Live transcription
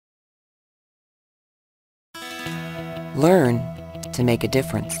Learn to make a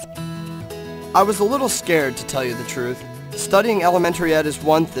difference. I was a little scared, to tell you the truth. Studying elementary ed is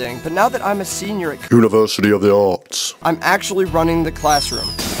one thing, but now that I'm a senior at University of the Arts, I'm actually running the classroom.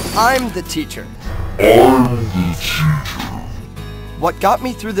 I'm the teacher. What got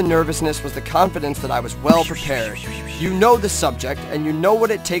me through the nervousness was the confidence that I was well prepared. You know the subject, and you know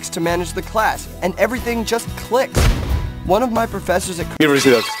what it takes to manage the class, and everything just clicks. One of my professors at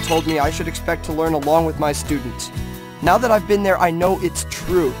told me I should expect to learn along with my students. Now that I've been there, I know it's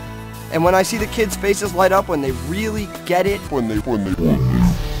true. And when I see the kids' faces light up when they really get it,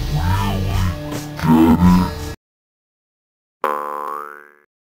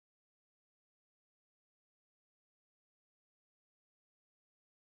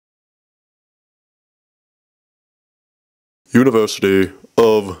 University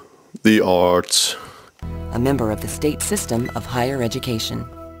of the Arts. A member of the state system of higher education.